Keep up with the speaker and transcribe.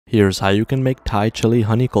Here's how you can make Thai chili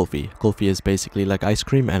honey kulfi. Kulfi is basically like ice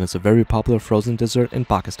cream and it's a very popular frozen dessert in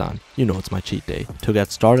Pakistan. You know it's my cheat day. To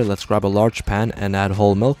get started, let's grab a large pan and add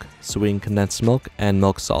whole milk, sweetened condensed milk, and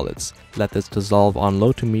milk solids. Let this dissolve on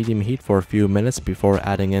low to medium heat for a few minutes before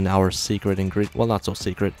adding in our secret ingredient. Well, not so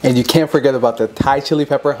secret. And you can't forget about the Thai chili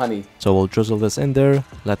pepper honey. So we'll drizzle this in there,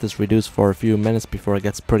 let this reduce for a few minutes before it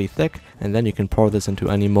gets pretty thick, and then you can pour this into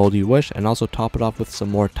any mold you wish and also top it off with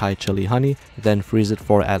some more Thai chili honey, then freeze it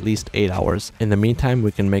for at least 8 hours. In the meantime,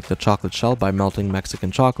 we can make the chocolate shell by melting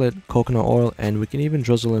Mexican chocolate, coconut oil, and we can even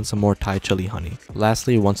drizzle in some more Thai chili honey.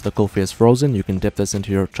 Lastly, once the kulfi is frozen, you can dip this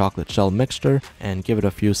into your chocolate shell mixture and give it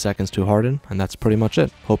a few seconds to harden, and that's pretty much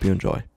it. Hope you enjoy.